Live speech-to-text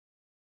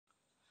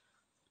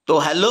তো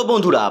হ্যালো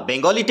বন্ধুরা,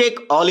 Bengali take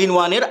all in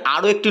ওয়ানের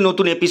আরও একটি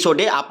নতুন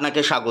এপিসোডে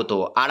আপনাকে স্বাগত।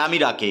 আর আমি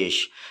রাকেশ।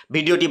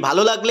 ভিডিওটি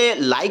ভালো লাগলে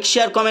লাইক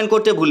শেয়ার কমেন্ট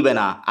করতে ভুলবে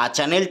না, আর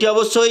চ্যানেলটি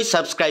অবশ্যই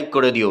সাবস্ক্রাইব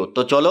করে দিও।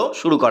 তো চলো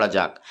শুরু করা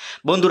যাক।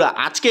 বন্ধুরা,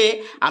 আজকে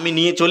আমি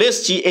নিয়ে চলে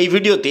এসেছি এই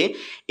ভিডিওতে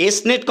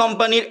এসনেট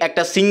কোম্পানির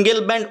একটা সিঙ্গেল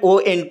ব্যান্ড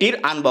ওএনটির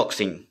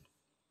আনবক্সিং।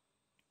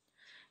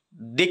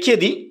 দেখিয়ে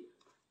দিই,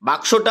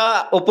 বাক্সটা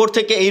ওপর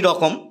থেকে এই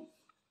রকম।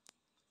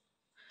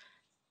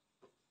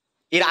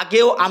 এর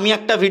আগেও আমি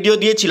একটা ভিডিও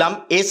দিয়েছিলাম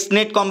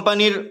এসনেট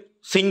কোম্পানির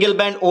সিঙ্গেল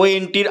ব্যান্ড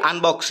ওএনটির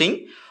আনবক্সিং।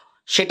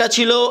 সেটা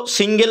ছিল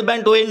সিঙ্গেল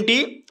ব্যান্ড ওএনটি,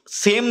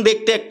 সেম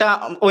দেখতে একটা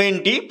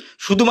ওএনটি,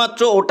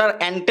 শুধুমাত্র ওটার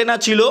অ্যান্টেনা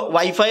ছিল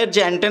ওয়াইফাইয়ের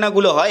যে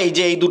অ্যান্টেনাগুলো হয়, এই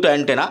যে এই দুটো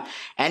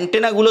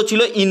অ্যান্টেনাগুলো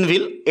ছিল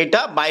ইনভিল,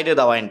 এটা বাইরে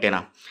দেওয়া অ্যান্টেনা।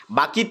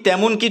 বাকি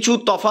তেমন কিছু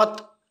তফাৎ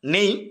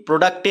নেই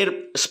প্রোডাক্টের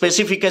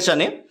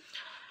স্পেসিফিকেশানে,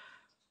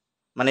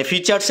 মানে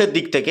ফিচার্সের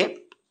দিক থেকে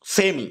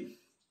সেমই।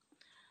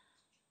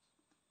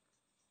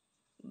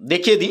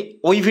 দেখিয়ে দিই,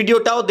 ওই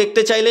ভিডিওটাও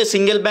দেখতে চাইলে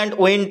সিঙ্গেল ব্যান্ড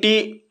ওএনটি,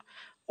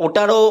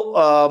 ওটারও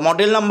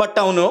মডেল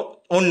নাম্বারটা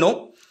অন্য,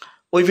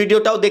 ওই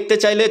ভিডিওটাও দেখতে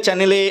চাইলে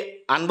চ্যানেলে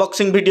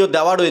আনবক্সিং ভিডিও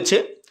দেওয়া রয়েছে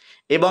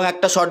এবং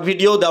একটা শর্ট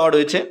ভিডিও দেওয়া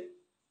রয়েছে,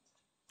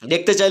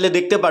 দেখতে চাইলে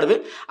দেখতে পারবে।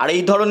 আর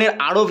এই ধরনের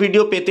আরও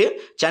ভিডিও পেতে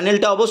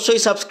চ্যানেলটা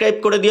অবশ্যই সাবস্ক্রাইব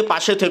করে দিয়ে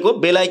পাশে থেকো,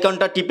 বেল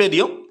আইকনটা টিপে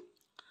দিও,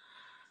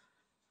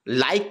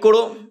 লাইক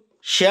করো,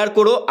 শেয়ার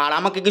করো, আর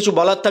আমাকে কিছু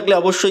বলার থাকলে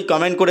অবশ্যই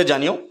কমেন্ট করে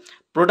জানিও।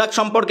 প্রোডাক্ট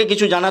সম্পর্কে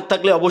কিছু জানার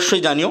থাকলে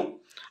অবশ্যই জানিও,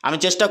 আমি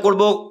চেষ্টা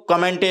করব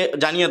কমেন্টে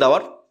জানিয়ে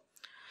দেওয়ার।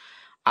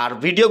 আর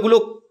ভিডিওগুলো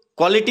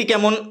কোয়ালিটি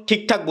কেমন,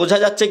 ঠিকঠাক বোঝা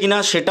যাচ্ছে কিনা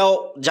সেটাও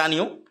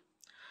জানিও,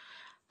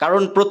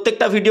 কারণ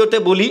প্রত্যেকটা ভিডিওতে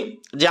বলি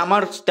যে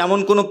আমার তেমন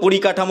কোনো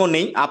পরিকাঠামো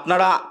নেই।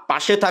 আপনারা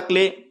পাশে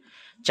থাকলে,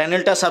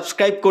 চ্যানেলটা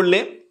সাবস্ক্রাইব করলে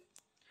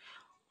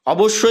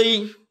অবশ্যই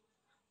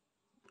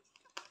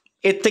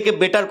এর থেকে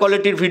বেটার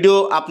কোয়ালিটির ভিডিও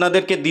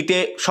আপনাদেরকে দিতে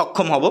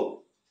সক্ষম হব।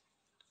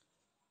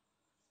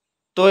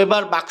 তো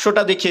এবার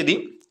বাক্সটা দেখিয়ে দিই।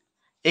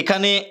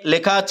 এখানে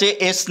লেখা আছে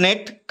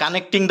এসনেট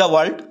কানেক্টিং দ্য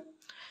ওয়ার্ল্ড,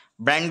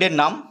 ব্র্যান্ডের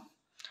নাম।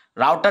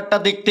 রাউটারটা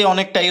দেখতে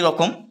অনেকটা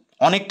এরকম,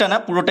 অনেকটা না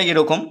পুরোটাই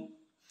এরকম।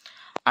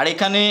 আর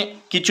এখানে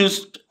কিছু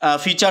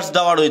ফিচার্স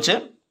দেওয়া রয়েছে,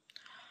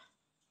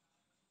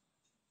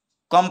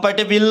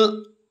 compatible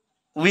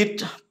with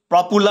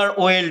popular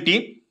OLT,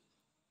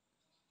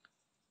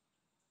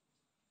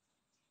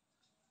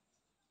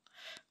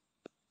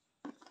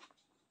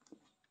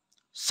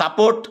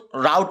 support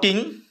routing,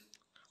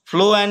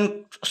 flow and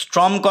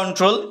storm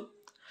control,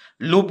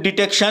 loop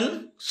detection,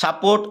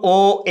 support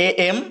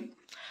OAM,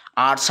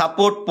 R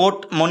support port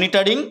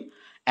monitoring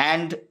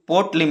and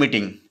port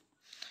limiting,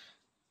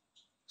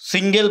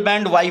 single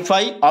band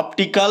wifi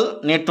optical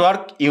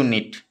network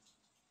unit.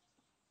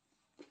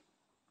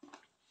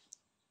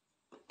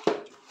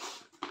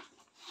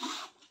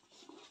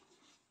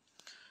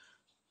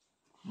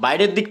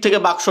 বাইরের দিক থেকে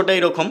বাক্সটা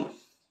এরকম,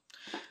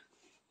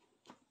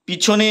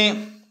 পিছনে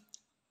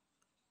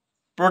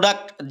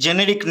product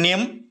generic name,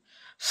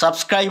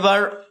 subscriber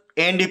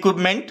and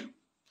equipment,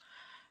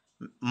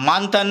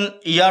 month and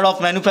year of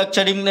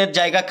ম্যানুফ্যাকচারিংয়ের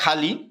জায়গা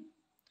খালি,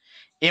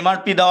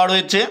 MRP দেওয়া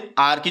রয়েছে,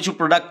 আর কিছু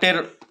প্রোডাক্টের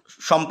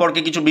সম্পর্কে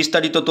কিছু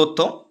বিস্তারিত তথ্য,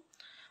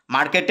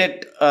 মার্কেটেড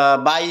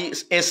বাই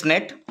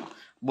এসনেট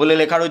বলে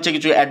লেখা রয়েছে,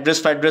 কিছু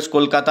অ্যাড্রেস,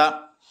 কলকাতা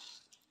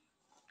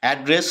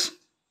অ্যাড্রেস।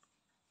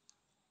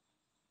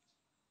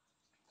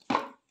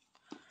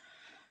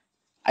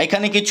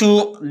 এখানে কিছু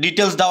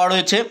ডিটেলস দেওয়া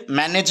রয়েছে,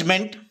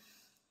 ম্যানেজমেন্ট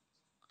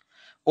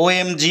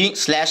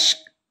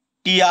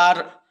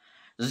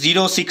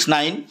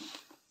OMG/TR069,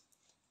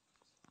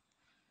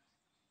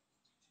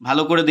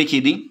 ভালো করে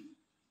দেখিয়ে দিই।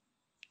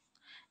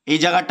 এই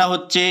জায়গাটা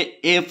হচ্ছে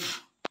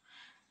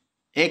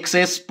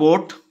FXS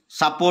port,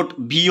 support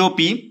VOP,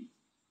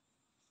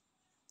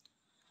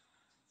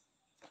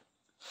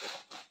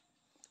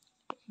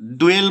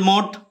 dual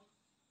mode,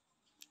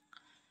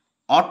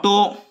 auto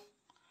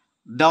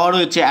দেওয়া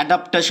রয়েছে,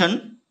 অ্যাডাপ্টেশন,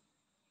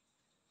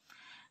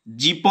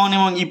 জিপন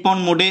এবং ইপন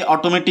মোডে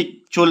অটোমেটিক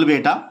চলবে,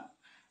 এটা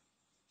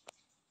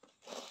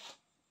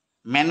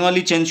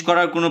ম্যানুয়ালি চেঞ্জ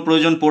করার কোনো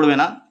প্রয়োজন পড়বে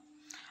না।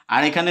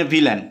 আর এখানে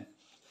ভিল্যান,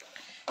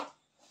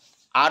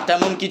 আর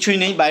তেমন কিছুই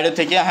নেই বাইরে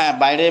থেকে। হ্যাঁ,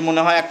 বাইরে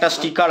মনে হয় একটা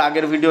স্টিকার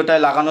আগের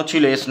ভিডিওটায় লাগানো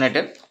ছিল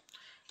এসনেটের,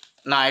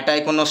 না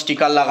এটায় কোনো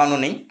স্টিকার লাগানো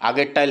নেই,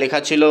 আগেরটায় লেখা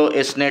ছিল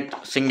এসনেট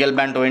সিঙ্গেল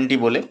ব্যান্ড ওএনটি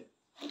বলে।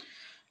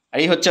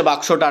 এই হচ্ছে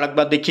বাক্সটা,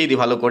 আরেকবার দেখিয়ে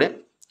দিই ভালো করে।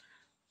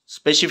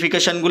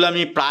 স্পেসিফিকেশানগুলো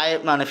আমি প্রায়,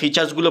 মানে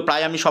ফিচার্সগুলো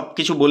প্রায় আমি সব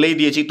কিছু বলেই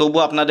দিয়েছি, তবু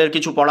আপনাদের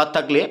কিছু পড়ার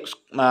থাকলে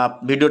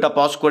ভিডিওটা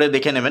পজ করে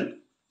দেখে নেবেন।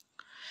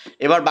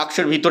 এবার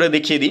বাক্সের ভিতরে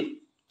দেখিয়ে দিই।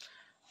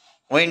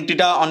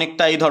 ওএনটিটা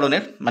অনেকটা এই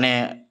ধরনের, মানে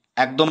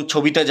একদম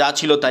ছবিতে যা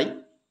ছিল তাই,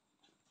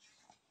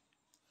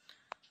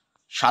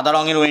 সাদা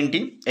রঙের ওএনটি।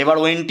 এবার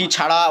ওএনটি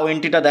ছাড়া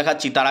ওএনটিটা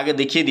দেখাচ্ছি, তার আগে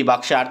দেখিয়ে দিই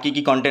বাক্সে আর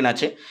কি কন্টেন্ট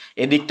আছে।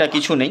 এদিকটা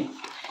কিছু নেই,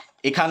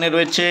 এখানে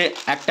রয়েছে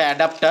একটা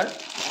অ্যাডাপ্টার,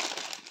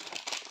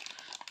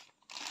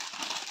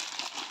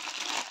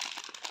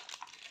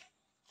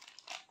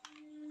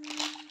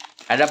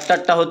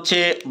 অ্যাডাপ্টারটা হচ্ছে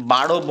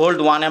 12 ভোল্ট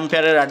 1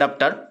 অ্যাম্পিয়ারের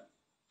অ্যাডাপ্টার,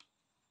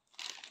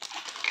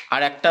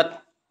 আর একটা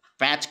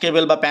প্যাচ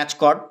কেবল বা প্যাচ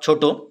কর্ড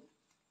ছোট,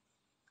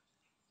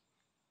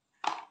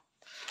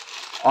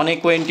 অনেক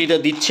ওএনটিতে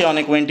দিচ্ছে,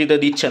 অনেক ওএনটিতে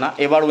দিচ্ছে না।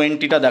 এবার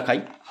ওএনটিটা দেখাই।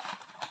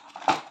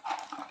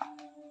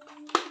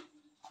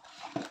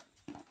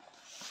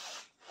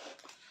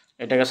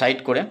 এটাকে সাইড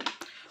করে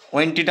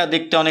ওএনটিটা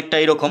দেখতে অনেকটা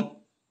এরকম।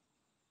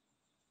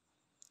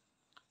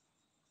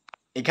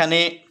 এখানে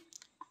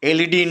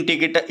এলইডি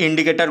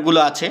ইন্ডিকেটারগুলো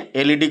আছে,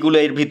 এলইডিগুলো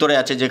এর ভিতরে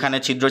আছে, যেখানে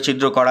ছিদ্র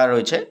ছিদ্র করা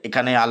রয়েছে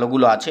এখানে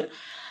আলোগুলো আছে।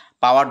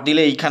 পাওয়ার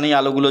দিলে এইখানেই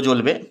আলোগুলো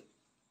জ্বলবে,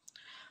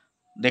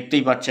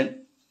 দেখতেই পাচ্ছেন।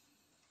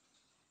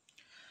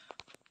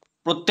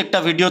 প্রত্যেকটা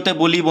ভিডিওতে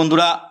বলি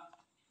বন্ধুরা,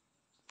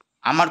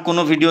 আমার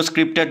কোনো ভিডিও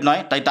স্ক্রিপ্টেড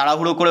নয়, তাই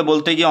তাড়াহুড়ো করে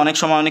বলতে গিয়ে অনেক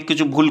সময় অনেক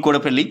কিছু ভুল করে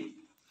ফেলি,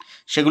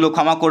 সেগুলো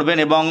ক্ষমা করবেন।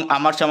 এবং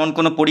আমার তেমন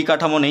কোনো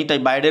পরিকাঠামো নেই, তাই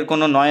বাইরের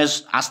কোনো নয়েজ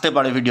আসতে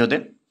পারে ভিডিওতে,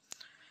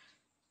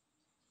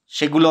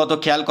 সেগুলো অত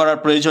খেয়াল করার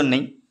প্রয়োজন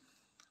নেই।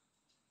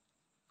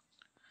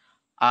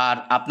 আর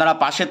আপনারা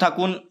পাশে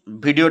থাকুন,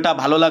 ভিডিওটা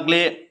ভালো লাগলে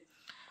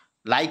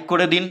লাইক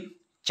করে দিন,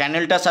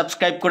 চ্যানেলটা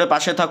সাবস্ক্রাইব করে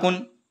পাশে থাকুন,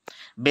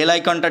 বেল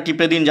আইকনটা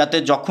টিপে দিন, যাতে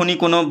যখনই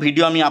কোনো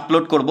ভিডিও আমি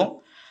আপলোড করব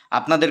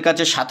আপনাদের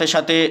কাছে সাথে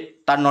সাথে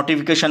তার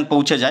নোটিফিকেশান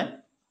পৌঁছে যায়।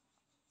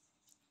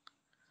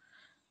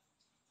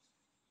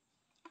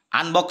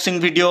 Unboxing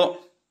video,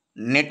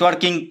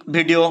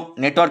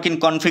 networking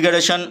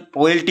configuration,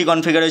 OLT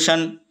configuration,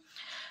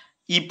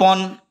 ইপন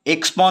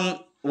এক্সপন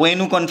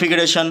ONU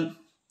configuration,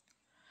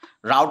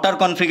 router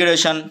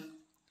configuration,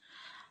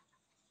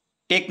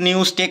 tech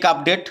news, take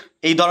update,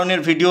 এই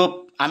ধরনের ভিডিও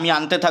আমি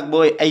আনতে থাকবো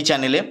এই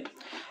চ্যানেলে।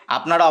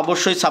 আপনারা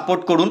অবশ্যই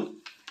সাপোর্ট করুন,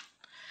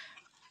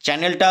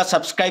 চ্যানেলটা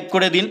সাবস্ক্রাইব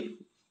করে দিন,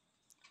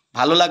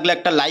 ভালো লাগলে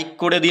একটা লাইক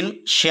করে দিন,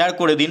 শেয়ার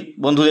করে দিন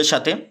বন্ধুদের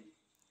সাথে,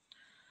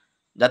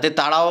 যাতে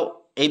তারাও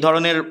এই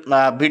ধরনের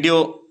ভিডিও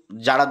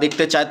যারা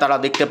দেখতে চায় তারা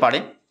দেখতে পারে।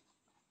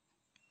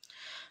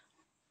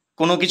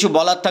 কোনো কিছু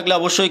বলার থাকলে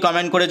অবশ্যই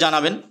কমেন্ট করে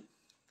জানাবেন।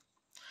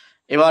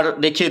 এবার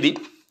দেখিয়ে দিই,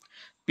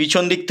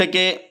 পিছন দিক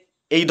থেকে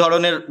এই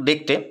ধরনের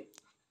দেখতে।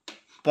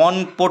 পন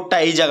পোর্টটা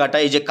এই জায়গাটা,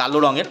 এই যে কালো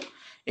রঙের,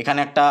 এখানে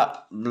একটা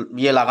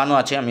ইয়ে লাগানো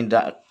আছে,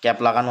 ক্যাপ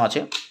লাগানো আছে,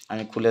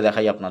 আমি খুলে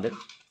দেখাই আপনাদের।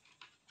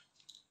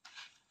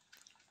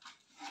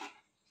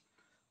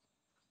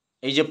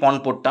 এই যে পন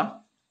পোর্টটা,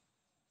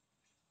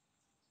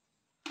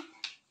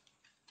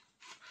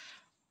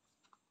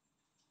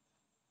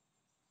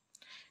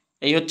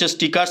 এই হচ্ছে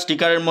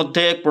স্টিকারের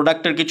মধ্যে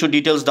প্রোডাক্টের কিছু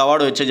ডিটেলস দেওয়া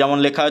রয়েছে, যেমন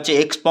লেখা আছে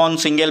XPON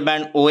single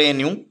band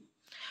ONU,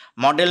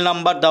 model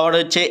number দেওয়া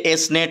রয়েছে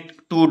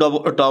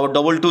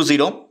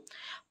SNET-220,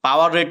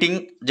 পাওয়ার রেটিং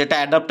যেটা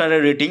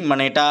অ্যাডাপ্টারের রেটিং,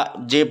 মানে এটা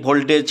যে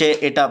ভোল্টেজে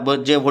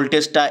যে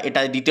ভোল্টেজটা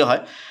এটা দিতে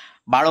হয়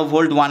 12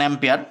 volt 1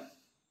 ampere,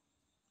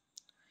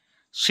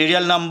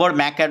 serial number,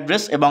 Mac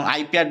address এবং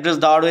আইপি অ্যাড্রেস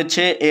দেওয়া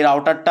রয়েছে এই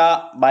রাউটারটা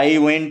বা এই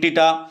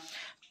ওএনটিটা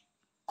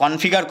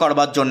কনফিগার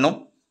করবার জন্য।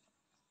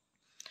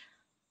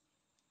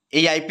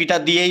 এই আইপিটা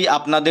দিয়েই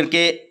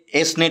আপনাদেরকে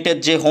এসনেটের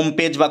যে হোম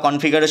পেজ বা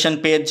কনফিগারেশন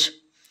পেজ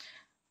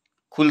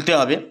খুলতে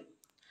হবে।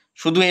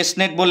 শুধু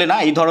এসনেট বলে না,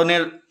 এই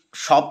ধরনের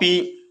সবই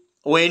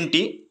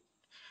ওএনটি,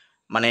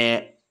 মানে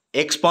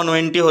XPON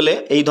ONT হলে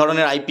এই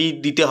ধরনের আইপি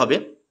দিতে হবে।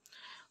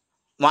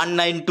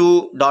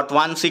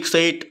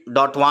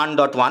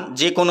 192.168.1.1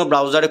 যে কোনো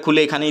ব্রাউজারে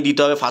খুলে এখানেই দিতে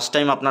হবে ফার্স্ট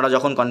টাইম আপনারা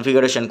যখন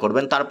কনফিগারেশন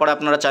করবেন। তারপরে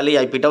আপনারা চাইলে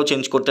আইপিটাও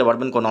চেঞ্জ করতে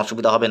পারবেন, কোনো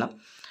অসুবিধা হবে না।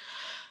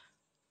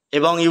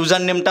 এবং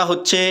ইউজার নেমটা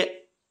হচ্ছে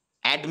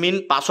অ্যাডমিন,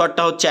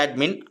 পাসওয়ার্ডটা হচ্ছে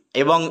অ্যাডমিন,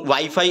 এবং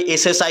ওয়াইফাই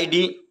SSID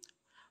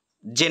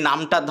যে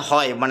নামটা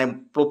হয়, মানে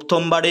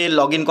প্রথমবারে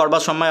লগ ইন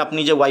করবার সময় আপনি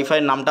যে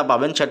ওয়াইফাইয়ের নামটা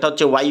পাবেন সেটা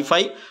হচ্ছে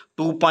ওয়াইফাই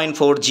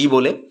 2.4G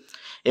বলে,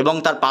 এবং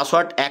তার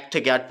পাসওয়ার্ড 1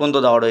 থেকে 8 পর্যন্ত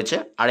দেওয়া রয়েছে।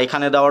 আর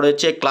এখানে দেওয়া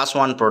রয়েছে ক্লাস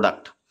 1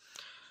 প্রোডাক্ট।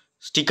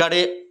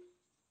 স্টিকারে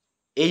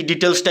এই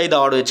ডিটেলসটাই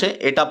দেওয়া রয়েছে।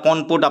 এটা পন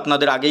পোর্ট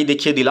আপনাদের আগেই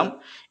দেখিয়ে দিলাম।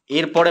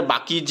 এরপরে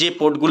বাকি যে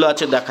পোর্টগুলো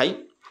আছে দেখাই।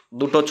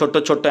 দুটো ছোট্ট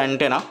ছোট্ট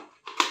অ্যান্টেনা।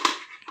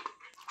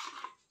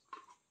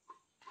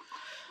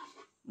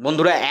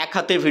 বন্ধুরা, এক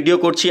হাতে ভিডিও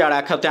করছি আর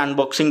এক হাতে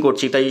আনবক্সিং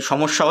করছি, তাই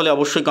সমস্যা হলে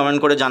অবশ্যই কমেন্ট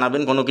করে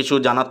জানাবেন। কোনো কিছু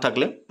জানার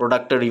থাকলে,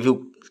 প্রোডাক্টের রিভিউ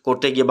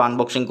করতে গিয়ে বা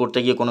আনবক্সিং করতে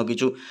গিয়ে কোনো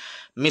কিছু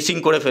মিসিং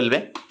করে ফেলবে।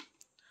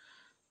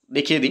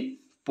 দেখিয়ে দিই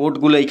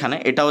পোর্টগুলো এইখানে।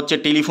 এটা হচ্ছে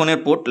টেলিফোনের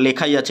পোর্ট,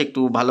 লেখাই আছে,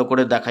 একটু ভালো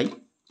করে দেখাই।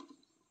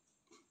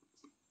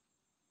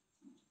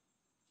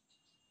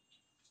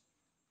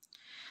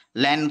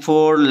 LAN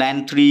 4, LAN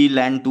 3,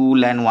 LAN 2,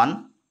 LAN 1,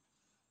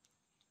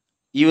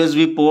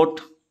 USB port,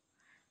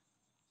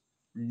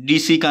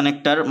 DC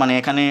connector, মানে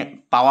এখানে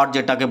পাওয়ার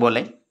যেটাকে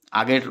বলে,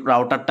 আগের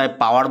রাউটারটায়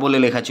পাওয়ার বলে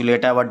লেখা ছিল,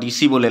 এটা আবার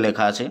ডিসি বলে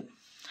লেখা আছে।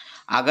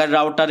 আগের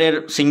রাউটারের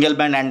সিঙ্গেল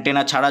ব্যান্ড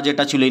অ্যান্টেনা ছাড়া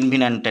যেটা ছিল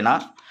ইনভিন অ্যান্টেনা,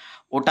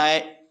 ওটায়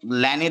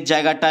ল্যানের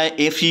জায়গাটায়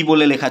FE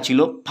বলে লেখা ছিল।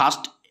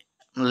 ফার্স্ট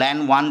LAN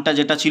 1টা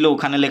যেটা ছিল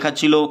ওখানে লেখা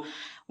ছিল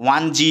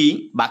 1G,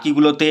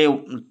 বাকিগুলোতে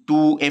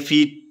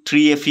 2FE,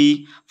 3FE,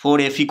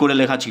 4FE করে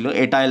লেখা ছিল।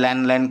 এটায়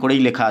ল্যান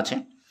করেই লেখা আছে।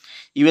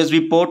 USB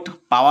পোর্ট,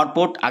 পাওয়ার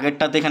পোর্ট,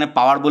 আগেরটাতে এখানে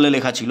পাওয়ার বলে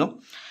লেখা ছিল,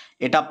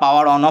 এটা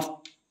পাওয়ার অন অফ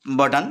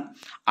বাটন।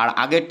 আর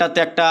আগেরটাতে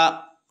একটা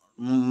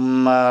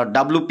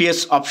WPS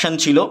অপশান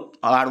ছিল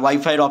আর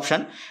ওয়াইফাইয়ের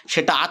অপশান,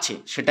 সেটা আছে,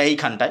 সেটা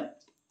এইখানটায়।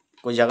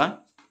 ওই জায়গায়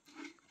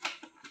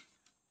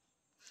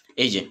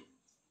এই যে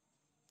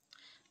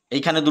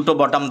এইখানে দুটো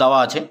বটম দেওয়া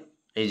আছে,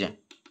 এই যে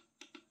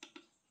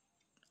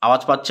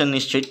আওয়াজ পাচ্ছেন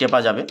নিশ্চয়ই, টেপা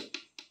যাবে।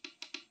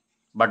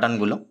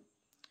 বাটনগুলো,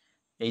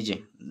 এই যে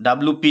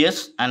WPS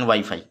অ্যান্ড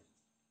ওয়াইফাই,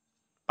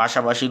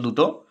 পাশাপাশি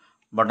দুটো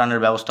বাটনের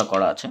ব্যবস্থা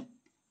করা আছে।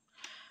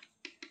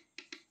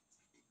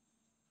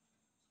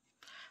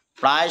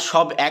 প্রায়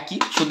সব একই,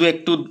 শুধু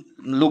একটু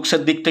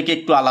লুকসের দিক থেকে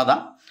একটু আলাদা,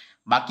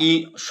 বাকি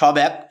সব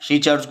এক।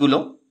 ফিচার্সগুলো,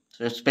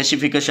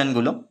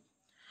 স্পেসিফিকেশনগুলো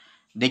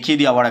দেখিয়ে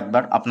দিই আবার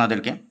একবার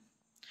আপনাদেরকে।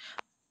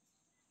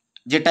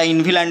 যেটা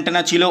ইনভিল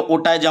অ্যান্টেনা ছিল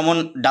ওটায় যেমন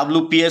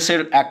WPS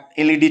এর এক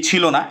LED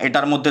ছিল না,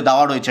 এটার মধ্যে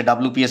দেওয়া রয়েছে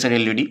WPS এর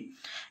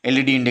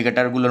LED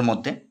ইন্ডিকেটারগুলোর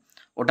মধ্যে।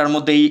 ওটার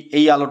মধ্যে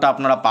এই আলোটা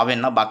আপনারা পাবেন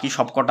না, বাকি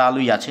সবকটা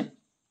আলোই আছে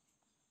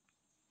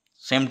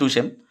সেম টু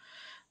সেম।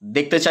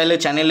 দেখতে চাইলে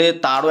চ্যানেলে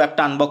তারও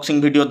একটা আনবক্সিং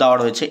ভিডিও দেওয়া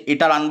রয়েছে।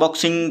 এটার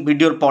আনবক্সিং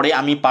ভিডিওর পরে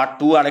আমি পার্ট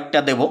 2 আরেকটা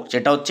দেবো,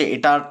 যেটা হচ্ছে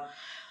এটার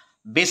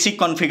বেসিক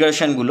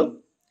কনফিগারেশনগুলো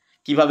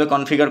কিভাবে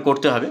কনফিগার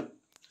করতে হবে,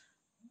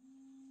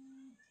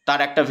 তার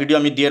একটা ভিডিও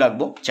আমি দিয়ে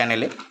রাখবো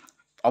চ্যানেলে।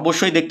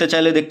 অবশ্যই দেখতে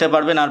চাইলে দেখতে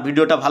পারবেন। আর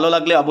ভিডিওটা ভালো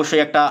লাগলে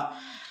অবশ্যই একটা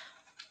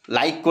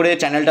লাইক করে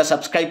চ্যানেলটা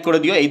সাবস্ক্রাইব করে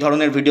দিও এই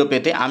ধরনের ভিডিও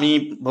পেতে। আমি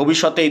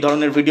ভবিষ্যতে এই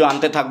ধরনের ভিডিও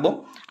আনতে থাকবো,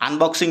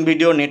 unboxing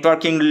video,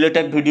 networking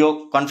related video,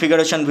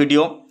 configuration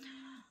video,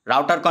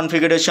 router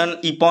configuration,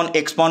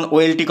 XPON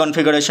OLT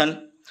configuration,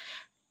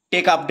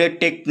 take update,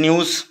 tech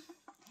news,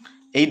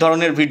 এই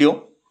ধরনের ভিডিও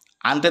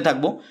আনতে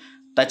থাকবো।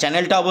 তা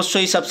চ্যানেলটা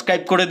অবশ্যই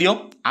সাবস্ক্রাইব করে দিও।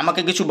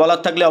 আমাকে কিছু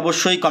বলার থাকলে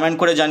অবশ্যই কমেন্ট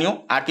করে জানিও,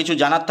 আর কিছু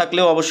জানার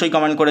থাকলেও অবশ্যই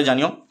কমেন্ট করে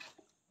জানিও।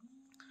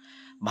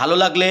 ভালো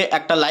লাগলে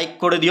একটা লাইক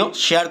করে দিও,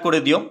 শেয়ার করে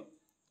দিও।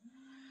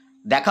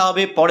 দেখা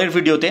হবে পরের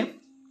ভিডিওতে,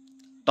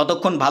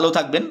 ততক্ষণ ভালো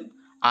থাকবেন।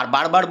 আর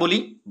বারবার বলি,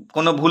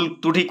 কোনো ভুল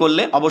ত্রুটি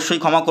করলে অবশ্যই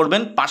ক্ষমা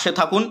করবেন, পাশে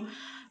থাকুন,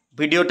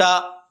 ভিডিওটা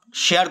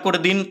শেয়ার করে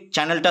দিন,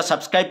 চ্যানেলটা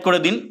সাবস্ক্রাইব করে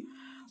দিন।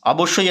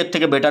 অবশ্যই এর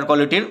থেকে বেটার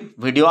কোয়ালিটির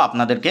ভিডিও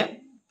আপনাদেরকে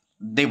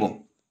দেব।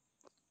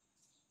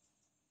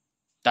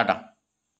 টাটা।